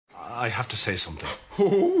I have to say something.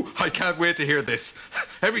 Oh, I can't wait to hear this.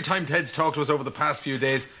 Every time Ted's talked to us over the past few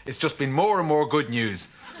days, it's just been more and more good news.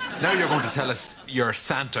 Now you're going to tell us you're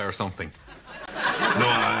Santa or something. No,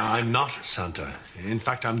 I'm not Santa. In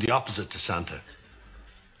fact, I'm the opposite to Santa.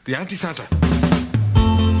 The anti-Santa.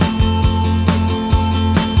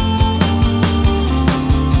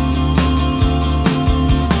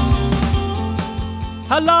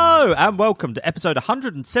 Hello and welcome to episode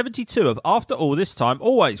 172 of After All This Time,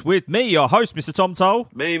 always with me, your host, Mr. Tom Toll.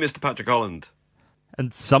 Me, Mr. Patrick Holland.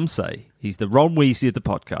 And some say he's the Ron Weasley of the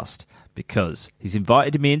podcast because he's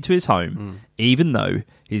invited me into his home, even though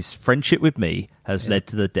his friendship with me has led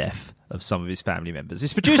to the death of some of his family members.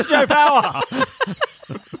 It's producer Joe Power!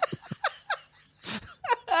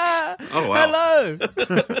 Oh, wow.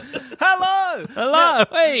 Hello!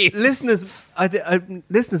 Hey! Listeners,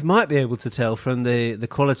 listeners might be able to tell from the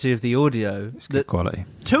quality of the audio that quality.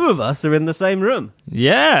 two of us are in the same room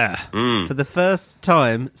Yeah! for the first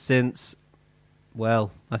time since,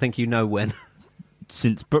 well, I think you know when.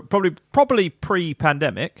 Since probably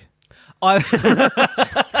pre-pandemic, I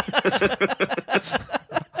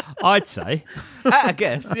I'd say. I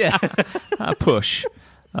guess, yeah. A push.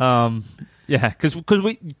 Yeah, because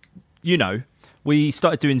we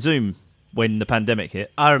started doing Zoom when the pandemic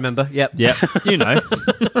hit. I remember, yep. Yeah, you know.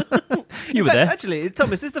 You were there. Actually,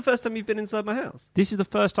 Tom, is this the first time you've been inside my house? This is the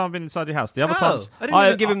first time I've been inside your house. The other times... I didn't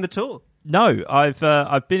even give him the tour. No, I've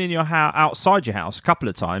been in your house, outside your house a couple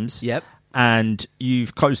of times. Yep. And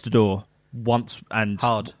you've closed the door once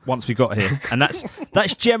once we got here. And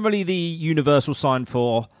that's generally the universal sign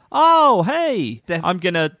for... Oh, hey! I'm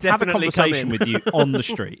gonna have a conversation with you on the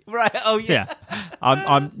street. Right? Oh, yeah.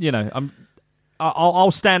 I'll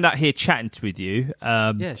stand out here chatting with you.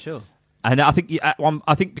 Yeah, sure. And I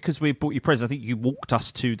think because we bought you presents, I think you walked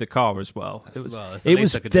us to the car as well. It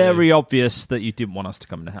was very obvious that you didn't want us to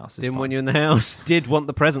come in the house. Didn't want you in the house. Did want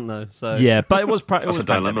the present though. So yeah, but it was a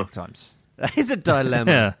dilemma. Times. That is a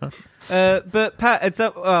dilemma. Yeah. But Pat,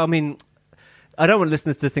 I mean, I don't want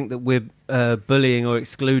listeners to think that we're bullying or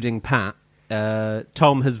excluding Pat.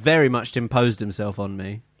 Tom has very much imposed himself on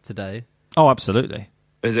me today. Oh, absolutely.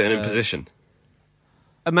 Is it an imposition?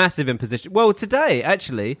 A massive imposition. Well, today,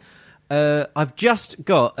 actually, I've just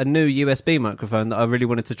got a new USB microphone that I really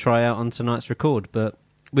wanted to try out on tonight's record, but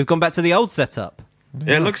we've gone back to the old setup.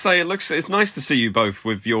 Yeah, it's nice to see you both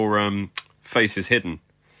with your faces hidden.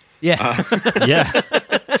 Yeah. Yeah.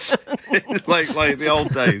 like the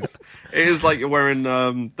old days. It is like you're wearing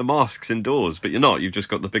the masks indoors, but you're not. You've just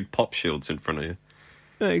got the big pop shields in front of you.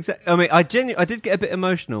 No, exactly. I mean, I did get a bit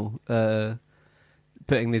emotional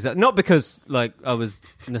putting these up. Not because like I was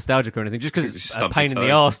nostalgic or anything, just because it's a pain in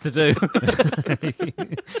the arse to do.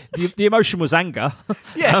 The emotion was anger.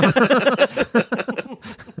 Yeah.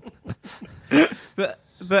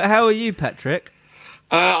 But how are you, Patrick?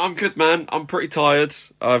 I'm good, man. I'm pretty tired.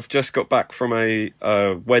 I've just got back from a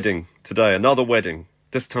wedding today. Another wedding.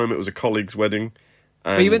 This time it was a colleague's wedding.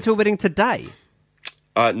 And... Oh, you went to a wedding today?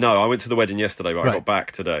 No, I went to the wedding yesterday, but I got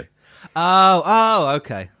back today. Oh,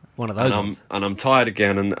 okay. One of those ones. And I'm tired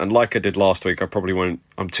again, and like I did last week, I probably won't...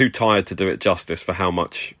 I'm too tired to do it justice for how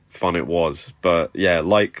much fun it was. But yeah,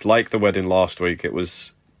 like the wedding last week, it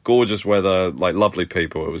was gorgeous weather, like lovely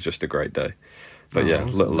people. It was just a great day. But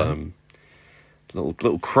awesome,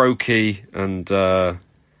 little croaky, and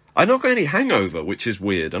I not got any hangover, which is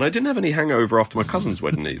weird. And I didn't have any hangover after my cousin's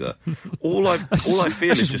wedding either. All I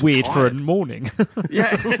feel is just weird tired. For a morning. Yeah,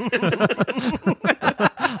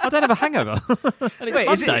 I don't have a hangover. And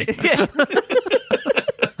it's Monday.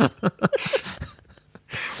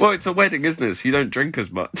 Well, it's a wedding, isn't it? So you don't drink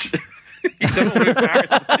as much. You don't want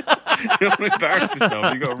to embarrass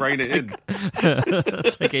yourself. You've got to rein it in.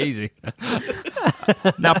 Take it easy.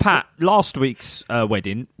 Now, Pat, last week's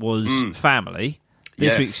wedding was family.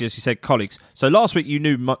 This week's, as you said, colleagues. So last week you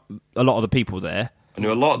knew a lot of the people there. I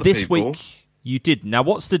knew a lot of the people. This week you didn't. Now,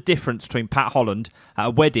 what's the difference between Pat Holland at a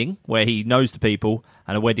wedding where he knows the people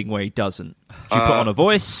and a wedding where he doesn't? Do you put on a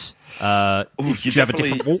voice? Do you have a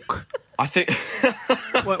different walk? I think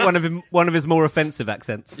one of his more offensive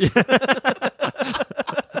accents.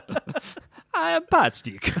 I am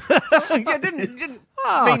Patrick. You didn't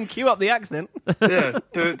mean cue up the accent. Yeah,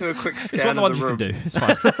 do a quick scan. It's one of the ones you can do. It's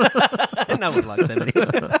fine. No one likes them anyway.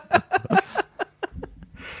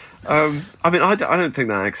 I mean, I don't think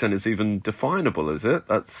that accent is even definable, is it?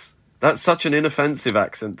 That's such an inoffensive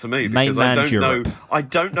accent to me because I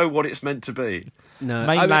don't know what it's meant to be. No,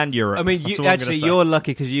 mainland Europe. I mean, you're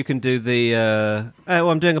lucky because you can do the.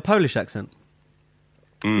 I'm doing a Polish accent.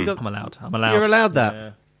 I'm allowed. You're allowed that.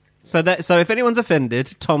 Yeah. So if anyone's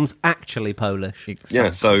offended, Tom's actually Polish. Exactly.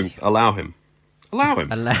 Yeah. So allow him.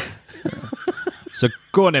 So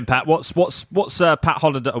go on then, Pat. What's Pat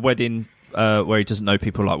Holland at a wedding where he doesn't know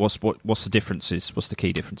people like? What's the differences? What's the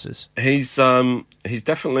key differences? He's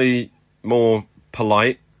definitely more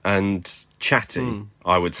polite and chatty,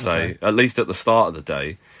 I would say, at least at the start of the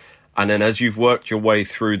day. And then as you've worked your way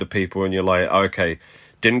through the people and you're like, okay,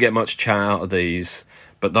 didn't get much chat out of these,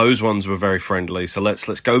 but those ones were very friendly, so let's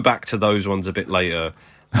go back to those ones a bit later.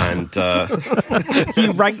 And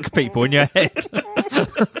You rank people in your head.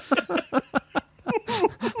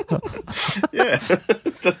 yeah,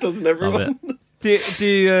 that doesn't everyone. Love it. Do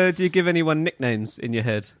you give anyone nicknames in your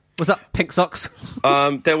head? Was that Pink Socks?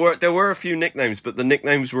 There were a few nicknames, but the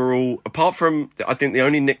nicknames were all, apart from, I think the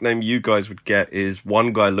only nickname you guys would get is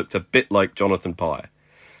one guy looked a bit like Jonathan Pie.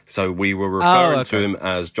 So we were referring to him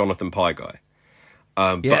as Jonathan Pie Guy.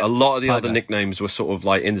 But a lot of the other nicknames were sort of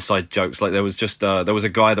like inside jokes. Like there was a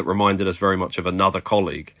guy that reminded us very much of another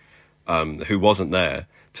colleague who wasn't there.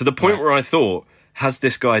 To the point where I thought, has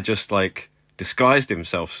this guy just like disguised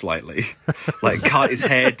himself slightly, like cut his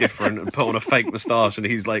hair different and put on a fake moustache, and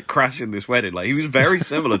he's like crashing this wedding? Like he was very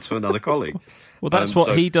similar to another colleague. Well, that's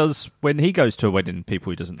what he does when he goes to a wedding.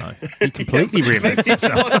 People he doesn't know, he completely reinvents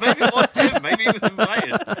himself. Maybe it was him. Maybe he was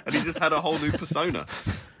invited, and he just had a whole new persona.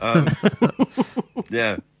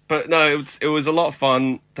 Yeah, but no, it was a lot of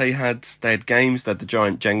fun. They had games. They had the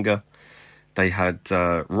giant Jenga. They had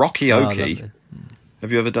Rockyoke.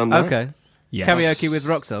 Have you ever done that? Okay. Yes. Karaoke with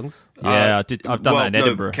rock songs? Yeah, I did. I've done that in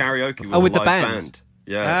Edinburgh. Karaoke with with a the live band.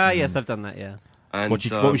 Yeah. Yes, I've done that, yeah. And, What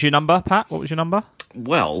was your number, Pat? What was your number?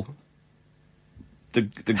 Well, the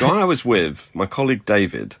guy I was with, my colleague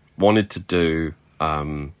David, wanted to do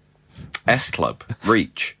S Club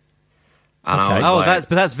Reach, and I was like,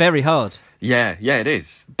 that's very hard. yeah, it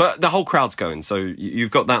is. But the whole crowd's going, so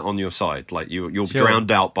you've got that on your side. Like you're Sure.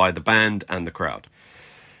 drowned out by the band and the crowd.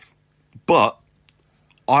 But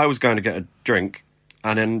I was going to get a drink,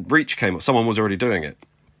 and then Reach came up. Someone was already doing it.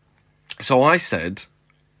 So I said,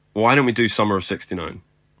 why don't we do Summer of '69?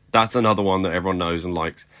 That's another one that everyone knows and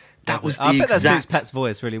likes. That was the I bet that exact... suits Pat's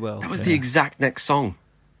voice really well. That was the exact next song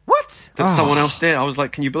What? that someone else did. I was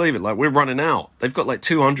like, can you believe it? Like, we're running out. They've got like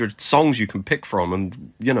 200 songs you can pick from,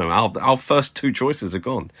 and, you know, our first two choices are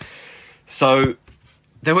gone. So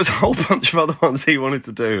there was a whole bunch of other ones he wanted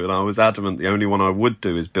to do, and I was adamant the only one I would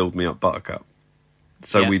do is Build Me Up Buttercup.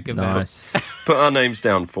 So Yeah, we good Nice. put our names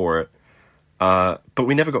down for it, but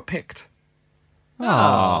we never got picked.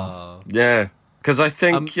 Oh. Yeah, because I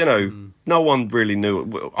think, you know, no one really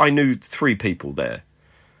knew. I knew 3 people there.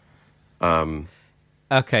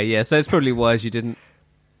 Okay, yeah, so it's probably wise you didn't...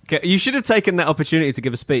 You should have taken that opportunity to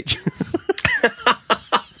give a speech.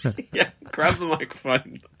 Yeah, grab the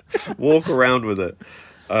microphone, walk around with it,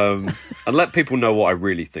 and let people know what I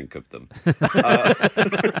really think of them.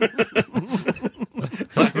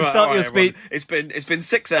 Start your speech. It's been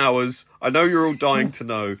 6 hours. I know you're all dying to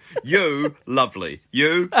know. You, lovely.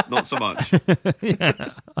 You, not so much.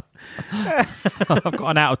 I've got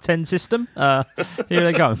an out of 10 system. Here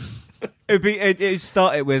they go. It'd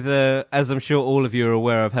start it with, as I'm sure all of you are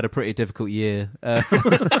aware, I've had a pretty difficult year.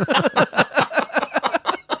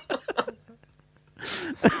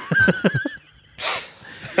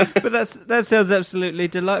 But that sounds absolutely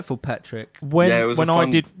delightful, Patrick. When Yeah, it was when a I fun-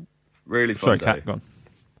 did, Really fun sorry, day. Kat, go on.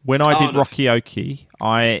 When I did no. Rockyoke,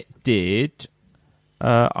 I did.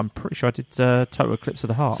 I'm pretty sure I did Total Eclipse of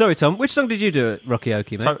the Heart. Sorry, Tom, which song did you do at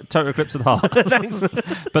Rockyoke, mate? Total Eclipse of the Heart. Thanks.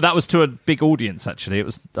 But that was to a big audience. Actually, it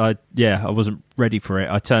was. I wasn't ready for it.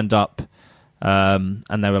 I turned up, and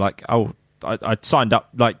they were like, "Oh, I signed up."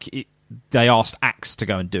 They asked Axe to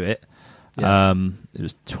go and do it. Yeah. It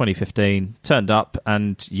was 2015. Turned up,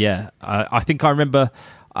 and I think I remember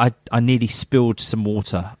I nearly spilled some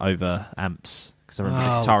water over amps because I remember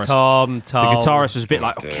the guitarist. Tom. The guitarist was a bit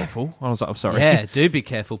like, "Oh, dear. careful." I was like, "I'm sorry." Yeah, do be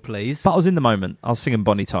careful, please. But I was in the moment. I was singing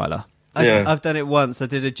Bonnie Tyler. Yeah. I've done it once. I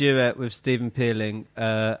did a duet with Stephen Peeling,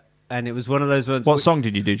 and it was one of those ones. What song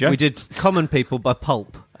did you do, Joe? We did "Common People" by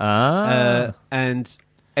Pulp, and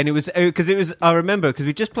it was because it was. I remember because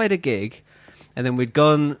we just played a gig, and then we'd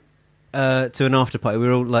gone to an after party. We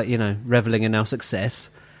were all like, reveling in our success,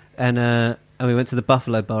 and we went to the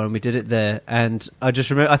Buffalo Bar and we did it there. And I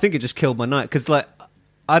just remember, I think it just killed my night because I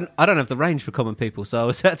don't have the range for Common People, so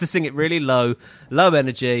I had to sing it really low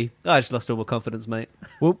energy. I just lost all my confidence, mate.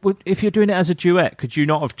 Well, if you're doing it as a duet, could you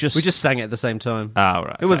not have just? We just sang it at the same time. Oh,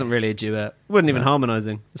 right. It wasn't really a duet. We weren't even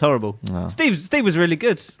harmonising. It's horrible. No. Steve was really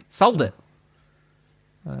good. Sold it.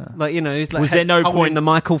 He's like Was there no holding point- the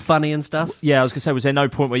Michael funny and stuff? Yeah, I was going to say, was there no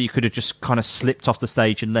point where you could have just kind of slipped off the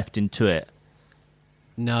stage and left into it?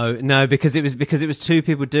 No, because it was two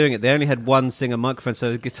people doing it. They only had one singer microphone,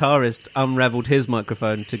 so the guitarist unravelled his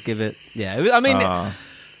microphone to give it. Yeah, I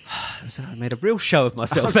made a real show of I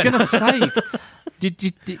myself. was going to say,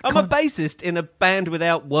 did I'm a bassist in a band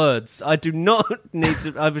without words. I do not need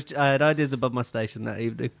to. I had ideas above my station that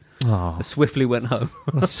evening. Oh. I swiftly went home.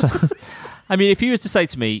 I mean, if you were to say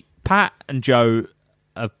to me, Pat and Joe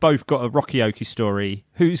have both got a Rocky Okie story,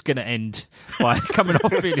 who's going to end by coming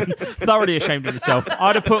off feeling thoroughly ashamed of himself?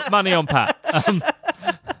 I'd have put money on Pat.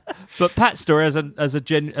 But Pat's story has a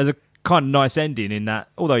kind of nice ending in that,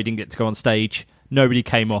 although he didn't get to go on stage, nobody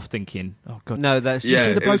came off thinking, "Oh God, No, that's did you just.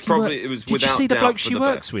 see the bloke was Did you without see the doubt bloke for she the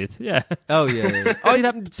works best. with?" Yeah. Oh yeah. Oh,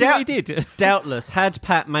 he did. Doubtless, had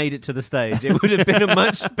Pat made it to the stage, it would have been a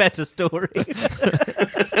much better story.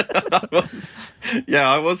 Yeah,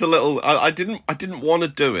 I was a little. I didn't want to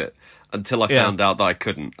do it until I found out that I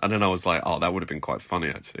couldn't, and then I was like, "Oh, that would have been quite funny,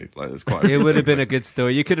 actually." Like, it's quite. It would have been a good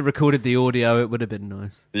story. You could have recorded the audio. It would have been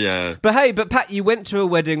nice. Yeah. But Pat, you went to a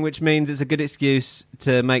wedding, which means it's a good excuse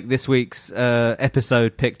to make this week's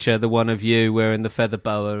episode picture the one of you wearing the feather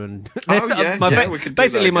boa and Oh, yeah, we could do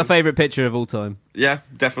basically that my again. favourite picture of all time. Yeah,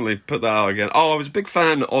 definitely put that out again. Oh, I was a big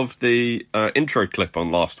fan of the intro clip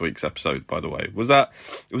on last week's episode. By the way, was that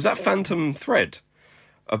Phantom Thread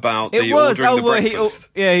about It the was. ordering the Well, breakfast?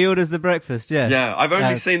 he orders the breakfast. Yeah, Yeah, I've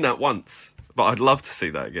only seen that once, but I'd love to see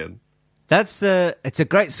that again. That's it's a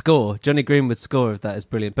great score. Johnny Greenwood's score of that is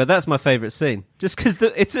brilliant. But that's my favourite scene, just because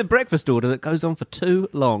it's a breakfast order that goes on for too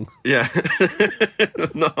long. Yeah.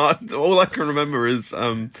 No, all I can remember is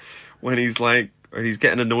when he's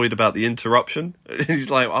getting annoyed about the interruption. He's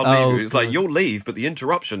like, "I'll leave you." He's like, "You'll leave, but the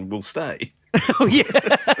interruption will stay." Oh yeah.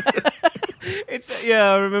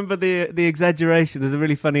 I remember the exaggeration. There's a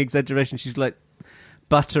really funny exaggeration. She's like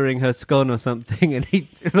buttering her scone or something, and he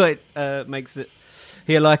makes it.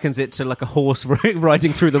 He likens it to like a horse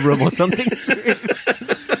riding through the room or something.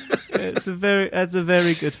 That's a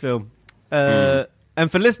very good film. And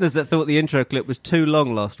for listeners that thought the intro clip was too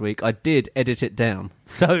long last week, I did edit it down.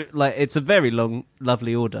 So it's a very long,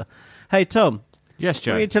 lovely order. Hey Tom, Yes,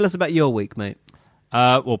 Joe. will you tell us about your week, mate?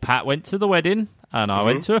 Well, Pat went to the wedding, and I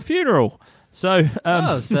went to a funeral. So,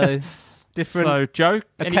 so different so Joe,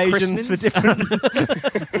 any occasions for christenings?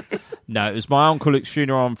 different. No, it was my Uncle Luke's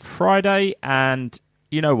funeral on Friday, and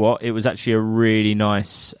you know what? It was actually a really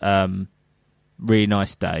nice day.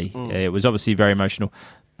 It was obviously very emotional.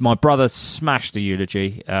 My brother smashed the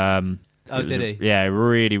eulogy. Did he? Yeah,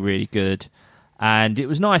 really, really good. And it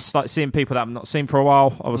was nice, like seeing people that I've not seen for a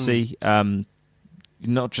while. Obviously,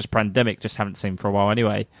 not just pandemic, just haven't seen for a while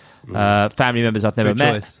anyway. Family members I've never Good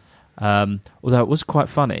met. choice. Although it was quite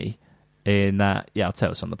funny in that, yeah, I'll tell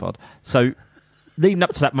us on the pod. So leading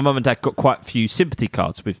up to that, my mum and dad got quite a few sympathy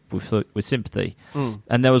cards with sympathy,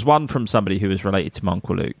 and there was one from somebody who was related to my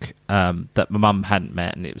Uncle Luke that my mum hadn't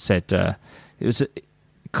met, and it said it was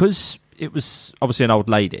because it was obviously an old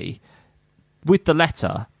lady. With the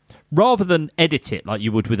letter, rather than edit it like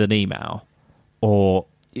you would with an email, or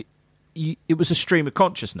it was a stream of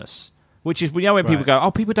consciousness. Which is, when people go,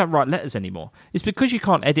 "Oh, people don't write letters anymore." It's because you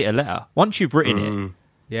can't edit a letter. Once you've written it,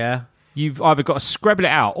 Yeah. you've either got to scribble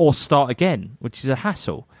it out or start again, which is a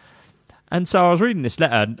hassle. And so I was reading this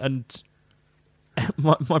letter, and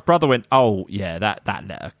my brother went, "Oh, yeah, that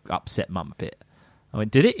letter upset Mum a bit." I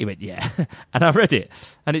went, "Did it?" He went, "Yeah." And I read it,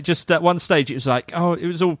 and it just, at one stage, it was like, it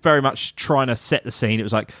was all very much trying to set the scene. It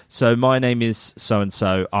was like, "So my name is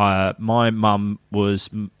so-and-so. My mum was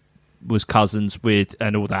cousins with,"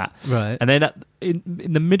 and all that. Right. And then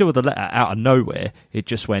in the middle of the letter, out of nowhere, it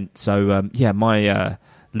just went, "So, my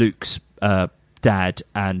Luke's dad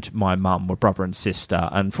and my mum were brother and sister,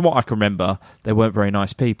 and from what I can remember, they weren't very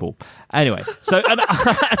nice people." Anyway, so, and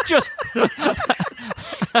I just...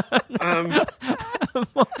 my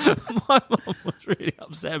mum was really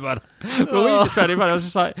upset about it. But we just found it funny. I was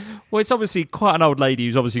just like, well, it's obviously quite an old lady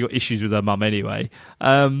who's obviously got issues with her mum anyway.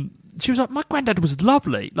 She was like, "My granddad was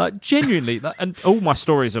lovely, like genuinely." And all my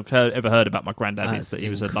stories I've ever heard about my granddad is that he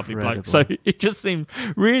was a lovely bloke. So it just seemed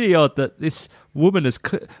really odd that this woman has,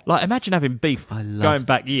 like, imagine having beef going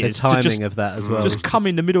back years. The timing to just, of that as well. Just come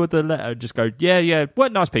in the middle of the letter and just go, yeah,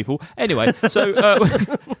 weren't nice people. Anyway, so...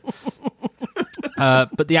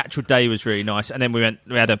 but the actual day was really nice, and then we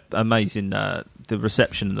had an amazing the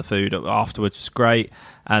reception and the food afterwards was great,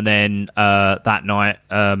 and then that night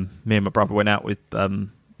me and my brother went out with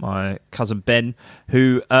my cousin Ben,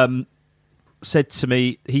 who said to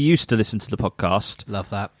me he used to listen to the podcast. Love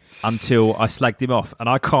that. Until I slagged him off, and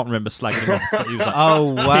I can't remember slagging him off, but he was like,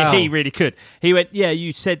 "Oh wow, he really could." He went, "Yeah,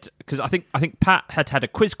 you said," because I think Pat had a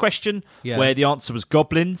quiz question where the answer was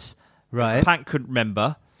goblins. Right. Pat couldn't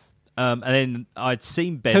remember. And then I'd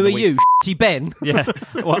seen Ben. Who the are week- you, shitty Ben? Yeah.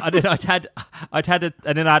 Well, and then I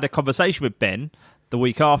had a conversation with Ben the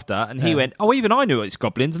week after, and he went, "Oh, even I knew it's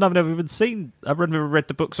goblins, and I've never read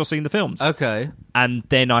the books or seen the films." Okay. And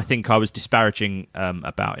then I think I was disparaging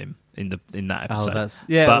about him in that episode.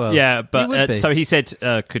 But so he said,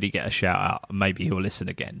 could he get a shout out? Maybe he'll listen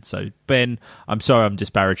again. So Ben, I'm sorry I'm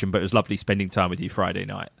disparaging, but it was lovely spending time with you Friday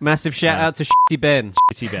night. Massive shout out to shitty Ben.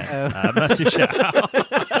 Shitty Ben, massive shout out.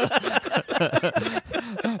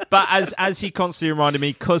 But as he constantly reminded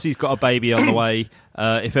me, because he's got a baby on the way,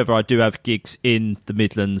 if ever I do have gigs in the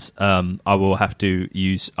Midlands, I will have to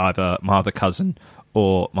use either my other cousin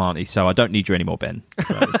or my auntie. So I don't need you anymore, Ben.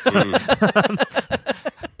 So,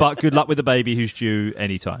 but good luck with the baby who's due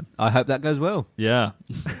anytime. I hope that goes well. Yeah.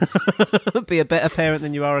 Be a better parent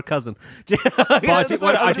than you are a cousin. I did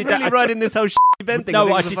really that. riding this whole shitty Ben thing.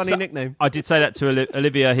 No, I think it's a funny nickname. I did say that to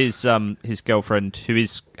Olivia, his girlfriend, who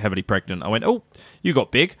is heavily pregnant. I went, "Oh, you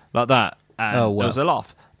got big," like that. And there was a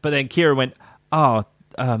laugh. But then Kira went, "Oh,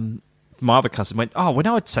 my other cousin went, oh, when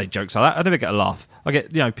I would say jokes like that, I never get a laugh. I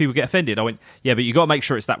get, people get offended." I went, "Yeah, but you got to make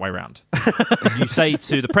sure it's that way round. You say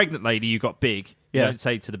to the pregnant lady, you got big. You don't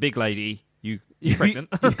say to the big lady, you're pregnant."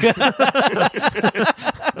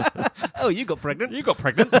 Oh, you got pregnant. You got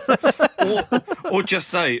pregnant. or just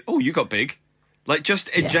say, "Oh, you got big." Like, just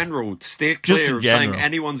in general, steer Just clear in of general. saying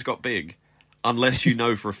anyone's got big, unless you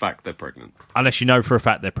know for a fact they're pregnant. Unless you know for a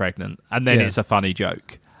fact they're pregnant, and then Yeah. it's a funny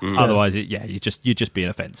joke. Otherwise, you're just being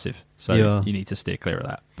offensive. So Yeah. you need to steer clear of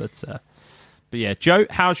that. But yeah, Joe,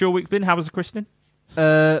 how's your week been? How was the christening?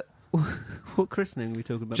 What christening are we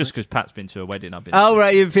talking about? Just because Pat's been to a wedding, I've been. Oh,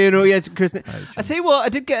 right, your funeral, yeah, christening. Oh, I tell you what, I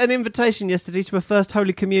did get an invitation yesterday to a first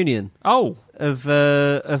Holy Communion Oh, of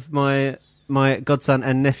my godson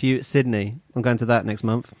and nephew, Sydney. I'm going to that next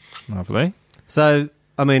month. lovely. So,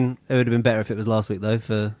 I mean, it would have been better if it was last week, though,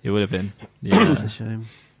 It would have been. It's Yeah. a shame.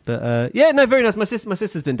 But, yeah, no, very nice. My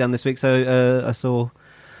sister's been down this week, so I saw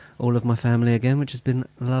all of my family again, which has been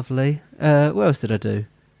lovely. What else did I do?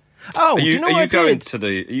 Oh, do you know what I did? Are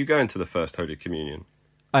you going to the first Holy Communion?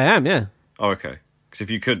 I am, yeah. Oh, okay. Because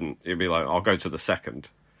if you couldn't, it'd be like, I'll go to the second.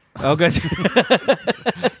 I'll go to...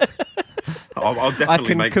 I'll definitely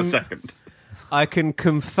can make the second. I can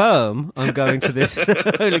confirm I'm going to this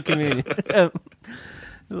Holy Communion.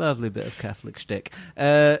 Lovely bit of Catholic shtick.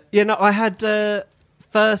 I had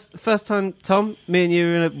first time, Tom, me and you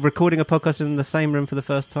were recording a podcast in the same room for the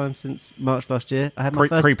first time since March last year. I had my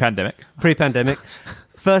first Pre-pandemic.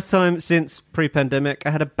 First time since pre-pandemic.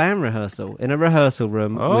 I had a band rehearsal in a rehearsal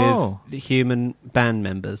room with the human band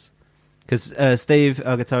members. Because Steve,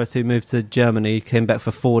 our guitarist who moved to Germany, came back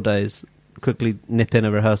for 4 days. Quickly nip in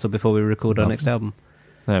a rehearsal before we record our next album.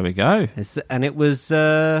 There we go. And it was,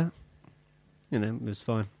 it was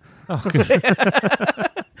fine. Oh, good.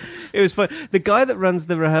 It was fun. The guy that runs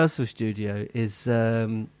the rehearsal studio is,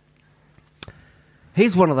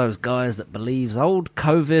 he's one of those guys that believes old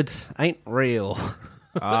COVID ain't real.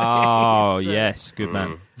 Oh, yes. Good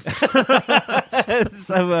man.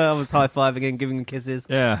 So I was high-fiving him, giving him kisses.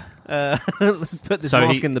 Yeah. Let's put this So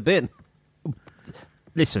mask in the bin.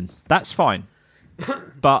 Listen, that's fine.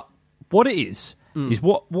 But what it is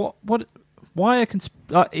what why can't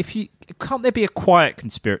there be a quiet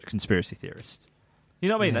conspiracy theorist? You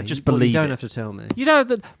know what I mean? That just believe You don't it. have to tell me. You know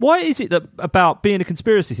that. Why is it that about being a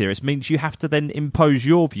conspiracy theorist means you have to then impose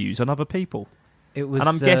your views on other people? It was, And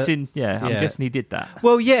I'm guessing, I'm guessing he did that.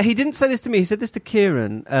 Well, yeah, he didn't say this to me. He said this to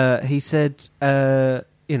Kieran. He said,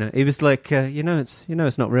 he was like,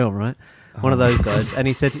 it's not real, right? One of those guys. And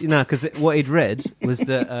he said, because what he'd read was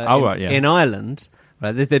that in Ireland,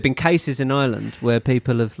 right, there've been cases in Ireland where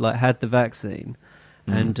people have had the vaccine,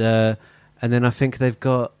 and then I think they've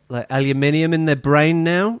got aluminium in their brain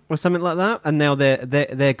now or something like that, and now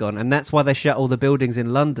they're gone, and that's why they shut all the buildings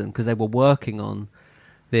in London because they were working on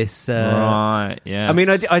this. Right. Yeah. I mean,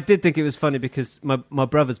 I did think it was funny because my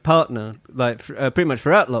brother's partner, pretty much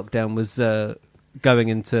throughout lockdown, was going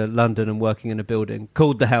into London and working in a building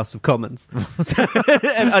called the House of Commons.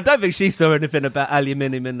 And I don't think she saw anything about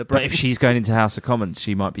aluminium in the brain. But if she's going into House of Commons,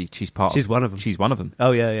 she's one of them. She's one of them. She's one of them.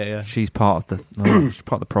 Oh yeah. She's part of she's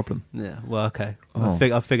part of the problem. Yeah. Well, okay. Oh.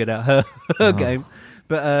 I figured out her game.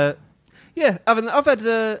 But I've had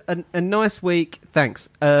a nice week. Thanks.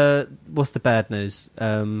 What's the bad news?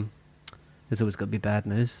 There's always got to be bad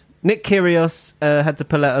news. Nick Kyrgios had to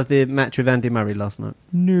pull out of the match with Andy Murray last night.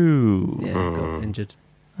 No. Yeah, got injured.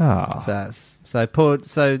 Ah.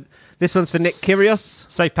 So this one's for Nick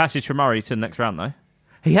Kyrgios. Safe passage for Murray to the next round, though.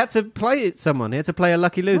 He had to play someone. He had to play a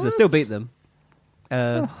lucky loser. What? Still beat them.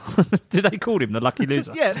 Did they call him the lucky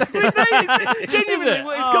loser? Yeah, that's what it's genuinely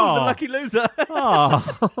what it's called, the lucky loser.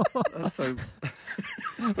 That's so.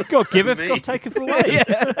 God, give it, me. God, take it away.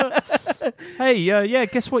 Hey, yeah,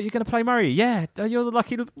 guess what? You're going to play Mario. Yeah, you're the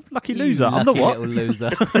lucky loser. I'm the Lucky what? little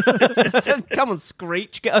loser. Come on,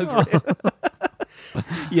 Screech, get over it.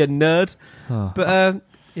 You nerd. But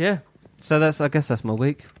yeah, so I guess that's my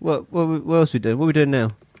week. What else we doing? What are we doing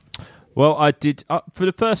now? Well, I did for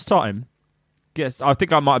the first time. Guess I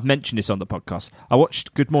think I might have mentioned this on the podcast. I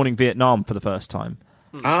watched Good Morning Vietnam for the first time,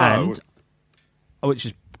 and which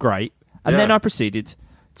is great. And then I proceeded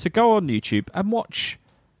to go on YouTube and watch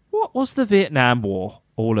what was the Vietnam War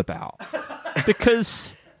all about,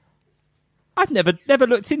 because I've never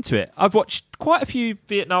looked into it. I've watched quite a few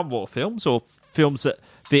Vietnam War films or films that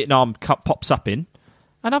Vietnam pops up in,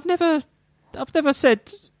 and I've never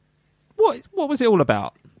said what was it all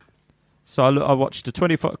about. So I watched a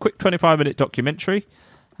quick 25-minute documentary,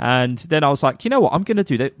 and then I was like, you know what, I'm going to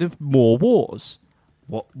do the more wars.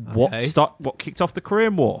 What kicked off the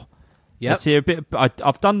Korean War? Yep. Let's hear a bit.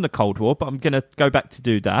 I've done the Cold War, but I'm going to go back to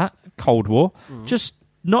do that Cold War. Just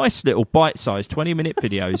nice little bite-sized 20-minute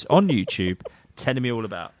videos on YouTube telling me all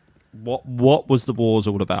about what was the wars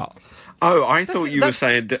all about. Oh, I thought you were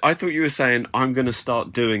saying I'm going to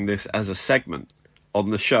start doing this as a segment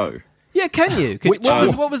on the show. Yeah, can you?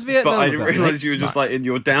 What was Vietnam But I didn't about? realise you were just like in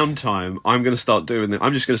your downtime. I'm going to start doing that.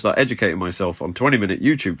 I'm just going to start educating myself on 20-minute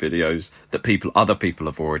YouTube videos that other people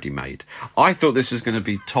have already made. I thought this was going to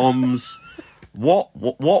be Tom's. What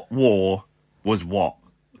war was what?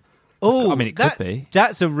 Oh, I mean, it could be.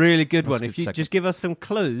 That's a really good one. a If good you segment. just give us some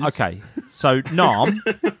clues. Okay, so Nam.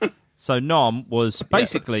 So Nam was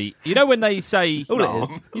basically, you know when they say, All it is.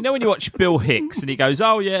 you know when you watch Bill Hicks and he goes,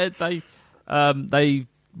 oh yeah, they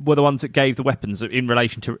were the ones that gave the weapons in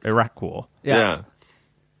relation to Iraq War. Yeah.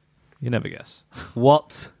 You never guess.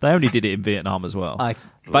 What? They only did it in Vietnam as well.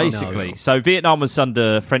 Basically, No. so Vietnam was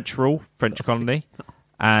under French rule, French colony,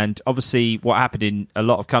 and obviously what happened in a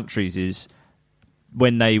lot of countries is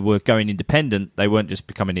when they were going independent, they weren't just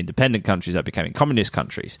becoming independent countries, they became communist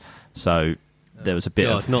countries. So there was a bit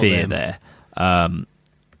of not fear them. there.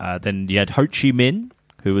 Then you had Ho Chi Minh,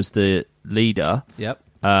 who was the leader. Yep.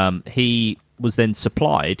 He was then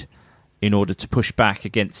supplied in order to push back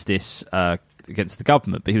against this against the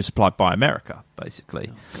government, but he was supplied by America,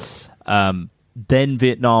 basically. Then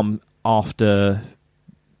Vietnam, after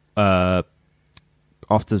First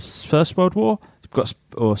World War,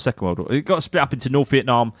 or Second World War, it got split up into North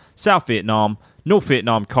Vietnam, South Vietnam. North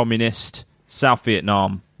Vietnam communist, South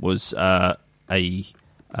Vietnam was a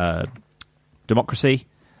democracy.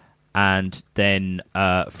 And then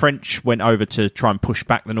French went over to try and push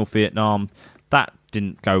back the North Vietnam. That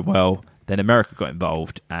didn't go well. Then America got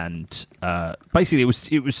involved, and basically it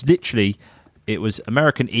was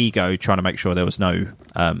American ego trying to make sure there was no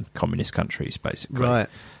communist countries, basically. Right.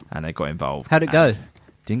 And they got involved. How'd it go?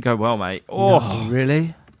 Didn't go well, mate. Oh, No,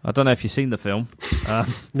 really? I don't know if you've seen the film.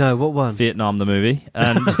 No, what one? Vietnam, the movie,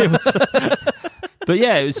 and it was. But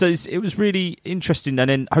yeah, it was really interesting. And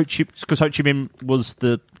then because Ho Chi Minh was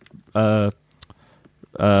the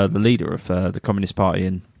leader of the Communist Party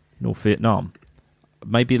in North Vietnam,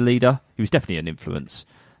 maybe a leader. He was definitely an influence.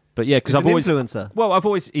 But yeah, because influencer.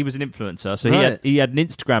 he was an influencer. So Right. he had an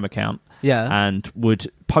Instagram account, Yeah. and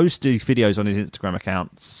would post these videos on his Instagram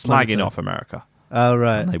account slagging Monitor. off America. Oh,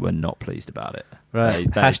 right. And they were not pleased about it. Right.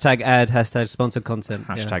 They- Hashtag ad, hashtag sponsored content.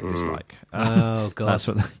 Hashtag dislike. Oh, God. That's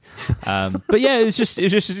what. But yeah, it was just.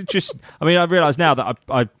 I mean, I realise now that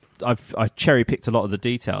I cherry picked a lot of the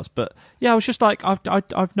details, but yeah, I was just like,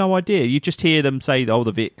 I've no idea. You just hear them say, "Oh,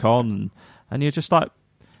 the Viet Cong," and you're just like,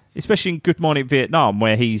 especially in Good Morning Vietnam,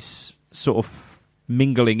 where he's sort of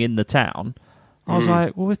mingling in the town. I was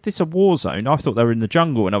like, well, if this is a war zone, I thought they were in the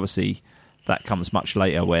jungle, and obviously that comes much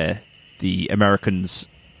later, where the Americans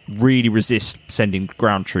really resist sending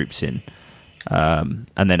ground troops in, and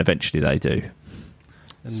then eventually they do.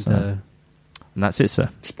 And And that's it, sir.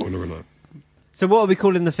 Spoiler alert. so what are we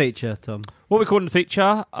calling the feature, Tom? What we call in the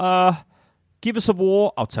feature, give us a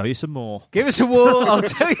war, I'll tell you some more. Give us a war, I'll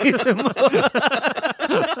tell you some more.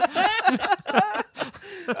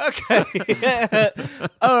 Okay. Yeah.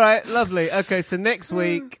 All right, lovely. Okay, so next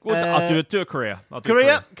week... I'll do a Korea. I'll do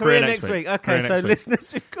Korea next week. Okay, Korea so next week.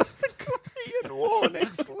 listeners, we've got the Korean War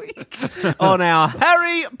next week on our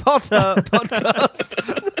Harry Potter podcast.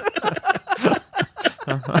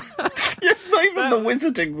 It's not even the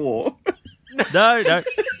Wizarding War. No.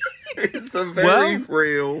 It's the very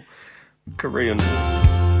real Korean War.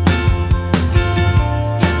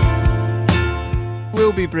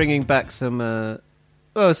 We'll be bringing back some,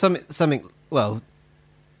 something. Well,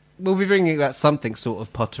 we'll be bringing about something sort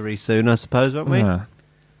of pottery soon, I suppose, won't we?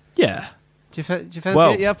 Yeah. Do you fancy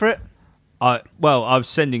it? You up for it? I was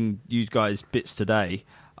sending you guys bits today.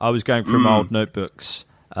 I was going through my old notebooks,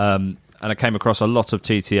 and I came across a lot of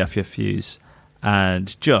TTFFUs,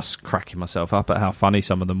 and just cracking myself up at how funny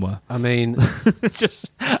some of them were. I mean, just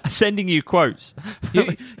sending you quotes.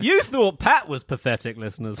 you thought Pat was pathetic,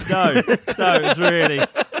 listeners. No, it was really.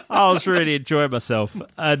 I was really enjoying myself,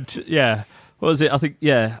 and yeah, what was it? I think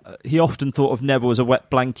he often thought of Neville as a wet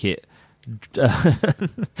blanket. He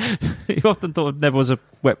often thought of Neville as a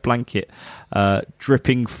wet blanket,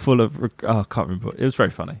 dripping full of. I can't remember. It was very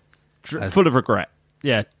funny. Full of regret.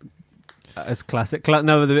 Yeah. It's classic.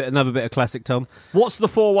 Another bit of classic Tom. What's the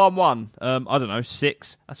 411? I don't know.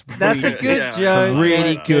 6. That's a good joke.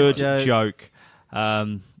 Really good joke.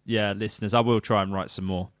 Yeah, listeners, I will try and write some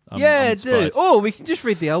more. I'm do. Or we can just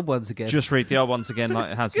read the old ones again. Just read the old ones again,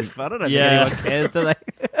 like it has. It's good fun. I don't think anyone cares, do they?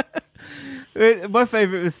 My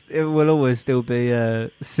favourite will always still be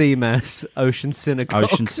Seamass Ocean Synagogue.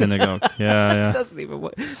 Ocean Synagogue. Yeah. It doesn't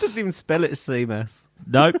even spell it Seamass.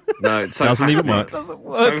 Nope. No, it doesn't even work. It doesn't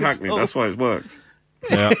work. So hackneyed. That's why it works.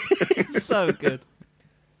 Yeah. It's so good.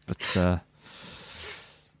 But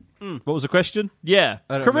what was the question? Yeah,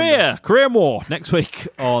 remember. career more next week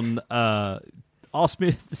on Ask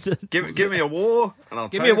Me. Give me a war, and I'll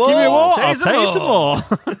Give me a war. I'll tell you some more.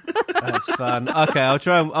 That's fun. Okay,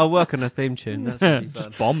 I'll work on a theme tune. That's really fun.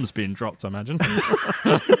 Just bombs being dropped, I imagine.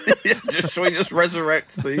 Should we just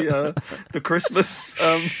resurrect the Christmas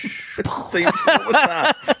theme? What was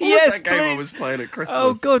that? What Yes, was that game I please. was playing at Christmas?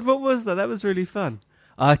 Oh God, what was that? That was really fun.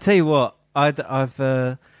 I tell you what, I've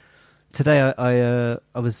today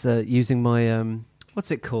I was using my what's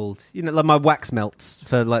it called? You know, like my wax melts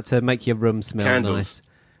for to make your room smell Candles. nice.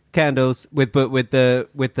 Candles with the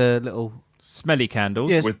little Smelly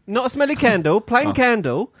candles. yes, not a smelly candle, plain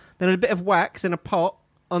candle. Then a bit of wax in a pot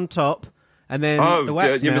on top, and then the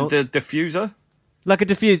wax you mean melts. the diffuser? Like a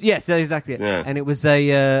diffuse, yes, that's exactly it. Yeah. And it was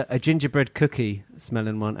a gingerbread cookie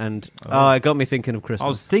smelling one, and it got me thinking of Christmas. I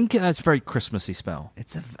was thinking that's a very Christmassy smell.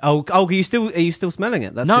 It's are you still smelling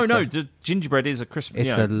it? That's No, good stuff. the gingerbread is a Christmas.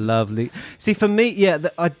 It's a lovely. See, for me,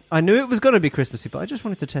 I knew it was going to be Christmassy, but I just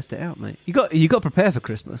wanted to test it out, mate. You got to prepare for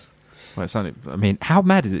Christmas. Well, it's only, I mean, how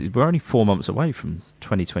mad is it? We're only 4 months away from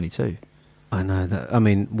 2022. I know that. I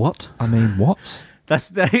mean, what? What?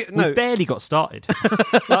 We barely got started.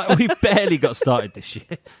 We barely got started this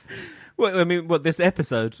year. Well, I mean, what, this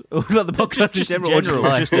episode? Or like the podcast Just in in general?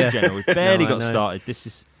 general. Just in general. We barely No, I got know. started.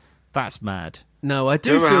 That's mad. No, I Do do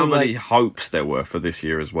you remember feel how many like hopes there were for this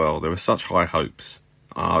year as well? There were such high hopes.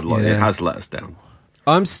 It Yeah. has let us down.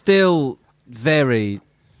 I'm still very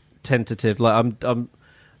tentative. Like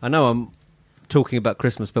I know I'm talking about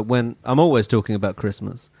Christmas, but when I'm always talking about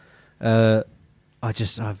Christmas, I'm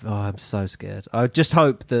so scared. I just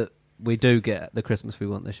hope that we do get the Christmas we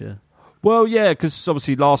want this year. Well, yeah, because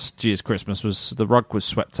obviously last year's Christmas the rug was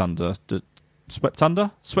swept under the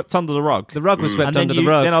rug. The rug was swept And then under the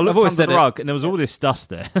rug. Then I I've looked always under said the it. rug, and there was all this dust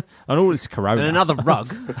there, and all this corona. And another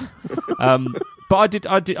rug. But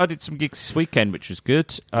I did some gigs this weekend, which was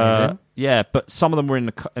good. Amazing. Yeah, but some of them were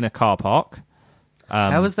in a car park.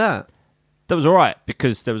 How was that? That was all right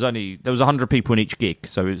because there was 100 people in each gig,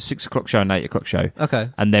 so it was 6 o'clock show and 8 o'clock show. Okay.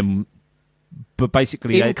 And then, but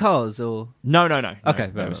basically, In cars or no. Okay,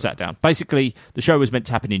 it right. was sat down. Basically, the show was meant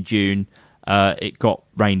to happen in June. It got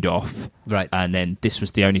rained off, Right. And then this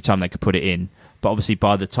was the only time they could put it in. But obviously,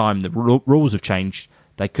 by the time the rules have changed,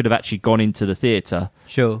 they could have actually gone into the theatre.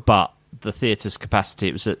 Sure. But the theatre's capacity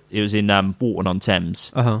it was in Walton on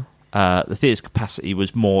Thames. The theatre's capacity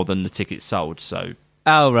was more than the tickets sold, so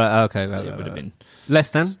Oh right. Okay. Right. it would have been less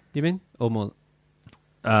than. You mean or more?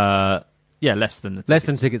 less than the Less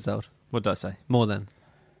than tickets. tickets sold. What did I say? More than.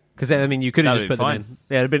 Because I mean, you could have That just would've put been them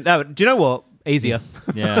in. Yeah, it'd been. No, do you know what? Easier.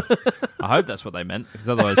 Yeah, I hope that's what they meant because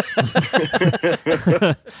otherwise.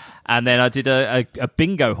 And then I did a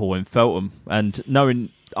bingo hall in Feltham, and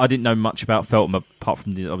I didn't know much about Feltham apart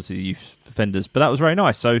from obviously the youth offenders, but that was very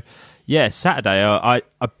nice. So yeah, Saturday I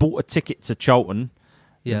bought a ticket to Cholton.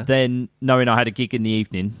 Yeah. Then knowing I had a gig in the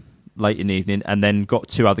evening, late in the evening, and then got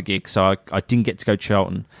 2 other gigs, so I didn't get to go to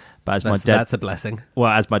Cholton. But as That's a blessing.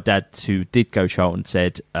 Well, as my dad, who did go Charlton,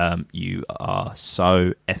 said, you are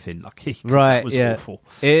so effing lucky. 'Cause Right, that was yeah. awful.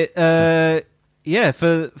 Yeah,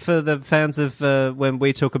 for the fans of when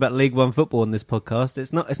we talk about League One football on this podcast,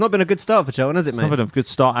 it's not been a good start for Cheltenham, has it, It's mate? not been a good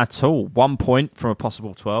start at all. 1 point from a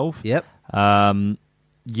possible 12. Yep.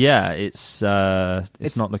 yeah, it's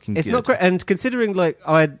not looking. It's good. not great, and considering like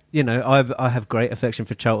I have great affection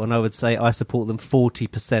for Charlton. I would say I support them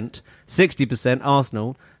 40%, 60%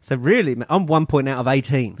 Arsenal. So really, I'm 1 point out of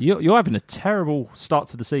 18. You're having a terrible start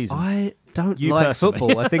to the season. I don't You like personally.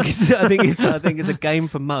 football. I think it's a game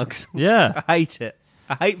for mugs. Yeah, I hate it.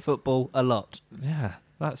 I hate football a lot.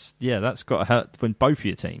 that's got to hurt when both of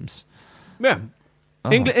your teams. Yeah.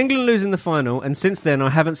 Oh. England losing the final, and since then I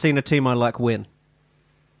haven't seen a team I like win.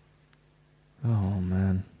 Oh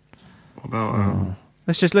man. What about?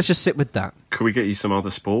 Let's just sit with that. Could we get you some other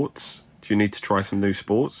sports? Do you need to try some new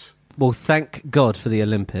sports? Well, thank God for the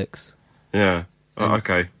Olympics. Yeah.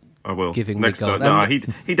 Okay. I will. Giving me Next time. gold. No,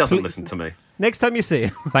 he doesn't Please. listen to me. Next time you see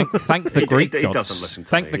him, Thank the Greek he gods. doesn't listen to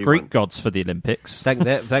thank me, the he Greek won't. gods for the Olympics. thank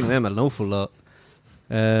them an awful lot.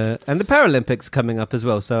 And the Paralympics coming up as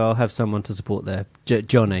well, so I'll have someone to support there.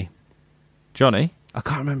 Johnny. Johnny, I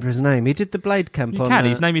can't remember his name. He did the Blade camp you on... can.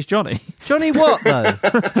 His name is Johnny. Johnny what, though?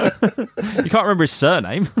 You can't remember his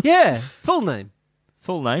surname. Yeah, full name.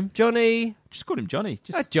 Full name. Johnny... Just call him Johnny.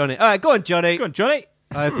 Just Johnny. All right, go on, Johnny. go on, Johnny.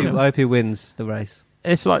 I hope he wins the race.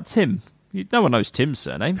 It's like Tim. No one knows Tim's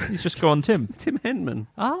surname. He's just go on Tim. Tim Henman.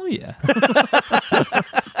 Oh yeah.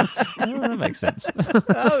 Oh, that makes sense.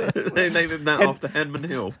 They named him that after Henman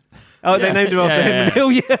Hill. Oh, Yeah, they named him after yeah, Henman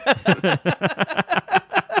Hill,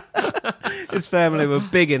 yeah. His family were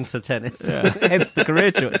big into tennis, hence the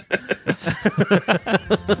career choice.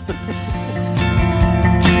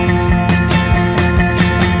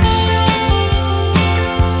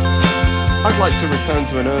 I'd like to return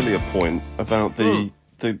to an earlier point about the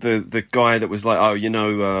guy that was like, oh,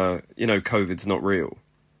 COVID's not real.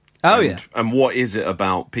 Oh, And- yeah. And what is it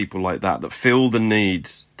about people like that feel the need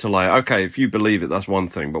to like, okay, if you believe it, that's one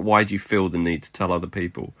thing, but why do you feel the need to tell other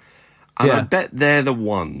people? And Yeah. I bet they're the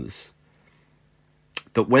ones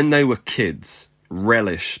that when they were kids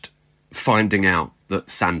relished finding out that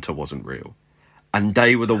Santa wasn't real. And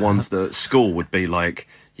they were the ones that at school would be like,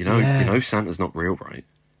 Yeah. Santa's not real, right?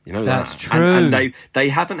 That's that. true. And they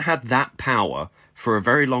haven't had that power for a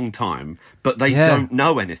very long time, but they Yeah. don't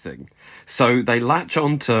know anything. So they latch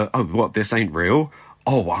on to, oh, what, this ain't real?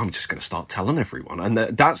 Oh, well, I'm just going to start telling everyone. And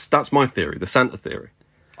that's my theory, the Santa theory.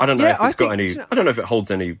 I don't know Yeah, if I it's got think- any, I don't know if it holds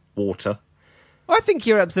any water. I think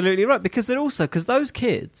you're absolutely right, because those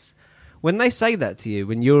kids, when they say that to you,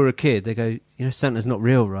 when you're a kid, they go, Santa's not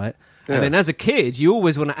real, right? Yeah. And then as a kid, you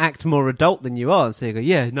always want to act more adult than you are. So you go,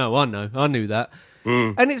 yeah, no, I knew that.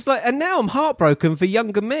 And it's like, and now I'm heartbroken for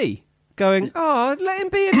younger me, going, oh, let him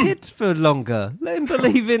be a kid for longer. Let him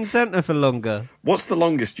believe in Santa for longer. What's the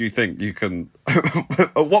longest you think you can...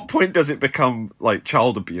 At what point does it become, like,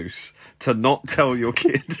 child abuse to not tell your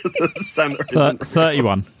kid that Santa isn't...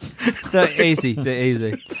 31. They're easy.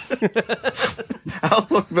 How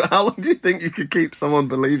long do you think you could keep someone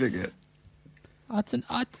believing it? I don't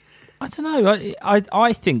know.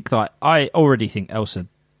 I think that I already think Elsa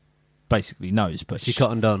basically knows, but She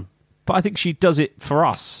cottoned on. But I think she does it for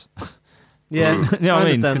us. Yeah, You know what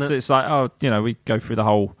I mean? understand Because that. it's like, we go through the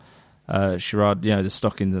whole charade, the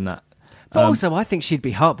stockings and that. But also, I think she'd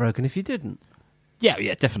be heartbroken if you didn't. Yeah,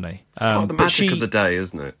 definitely. Part of the But magic of the day,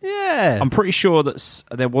 isn't it? Yeah. I'm pretty sure that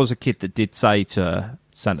there was a kid that did say to her,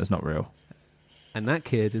 Santa's not real. And that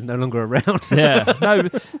kid is no longer around. Yeah, no,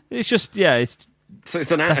 it's just, it's So it's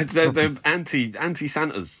they're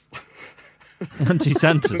anti-Santas.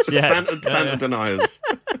 anti-Santas. Yeah, Santa deniers.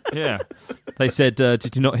 yeah. They said,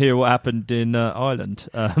 did you not hear what happened in Ireland?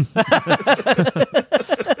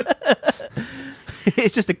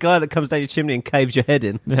 It's just a guy that comes down your chimney and caves your head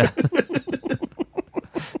in. Yeah.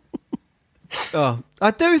 Oh,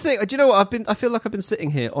 I do think. Do you know what? I feel like I've been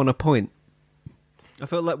sitting here on a point. I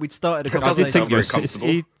feel like we'd started a Doesn't conversation. sound very it's-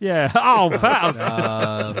 comfortable. yeah. Oh, Pat.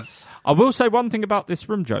 I will say one thing about this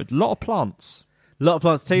room, Joe. A lot of plants. A lot of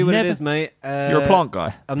plants. Tell you what Never- it is, mate. You're a plant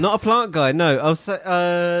guy. I'm not a plant guy. No, I'll say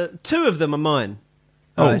 2 of them are mine.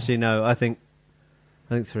 Oh, actually, no. I think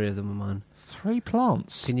 3 of them are mine. 3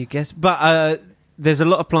 plants. Can you guess? But there's a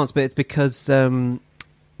lot of plants, but it's because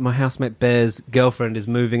my housemate Bear's girlfriend is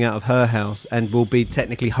moving out of her house and will be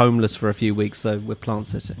technically homeless for a few weeks, so we're plant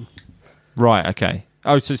sitting. Right. Okay.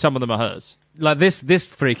 Oh, so some of them are hers. Like this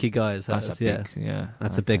freaky guy is hers. That's a big. Yeah.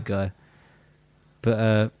 That's a big guy.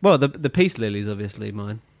 But the peace lily's obviously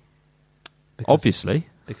mine. Obviously.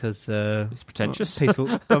 Because It's pretentious.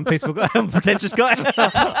 I'm a peaceful guy. I'm a pretentious guy. No,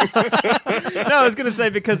 I was going to say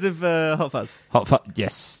because of Hot Fuzz. Hot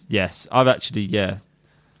fuzz. Yes. I've actually,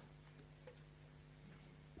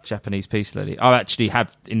 Japanese peace lily. I actually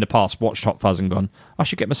have in the past watched Hot Fuzz and gone, I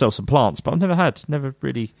should get myself some plants, but I've not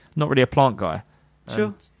really a plant guy.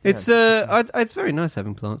 Sure. It's very nice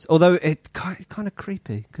having plants. Although it's kind of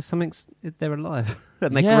creepy because they're alive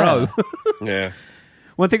and they grow. Yeah.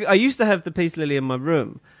 One thing, I used to have the peace lily in my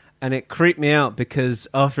room, and it creeped me out because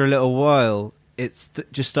after a little while,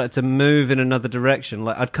 just started to move in another direction.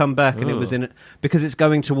 Like I'd come back and it was because it's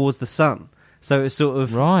going towards the sun. So it's sort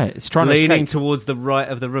of it's trying leaning to towards the right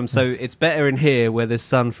of the room. So it's better in here where there's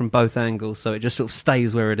sun from both angles. So it just sort of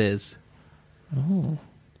stays where it is. Oh.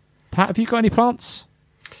 Pat, have you got any plants?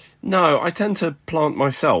 No, I tend to plant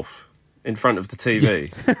myself in front of the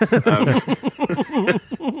TV.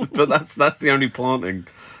 But that's the only planting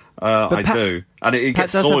I do. And it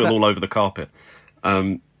gets soil all over the carpet.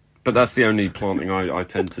 But that's the only planting I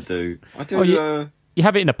tend to do. I do. You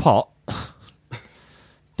have it in a pot.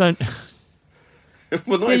 Don't...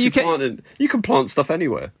 Well, not you can plant stuff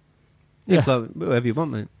anywhere. You can plant wherever you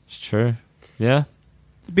want, mate. It's true. Yeah.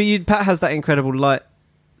 But Pat has that incredible light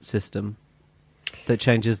system that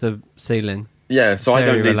changes the ceiling. Yeah, so I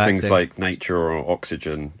don't need relaxing. things like nature or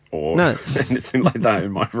oxygen or No. anything like that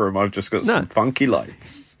in my room. I've just got some funky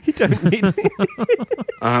lights. You don't need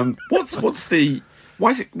What's the...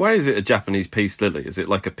 Why is it a Japanese peace lily? Is it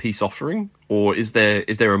like a peace offering? Or is there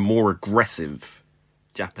a more aggressive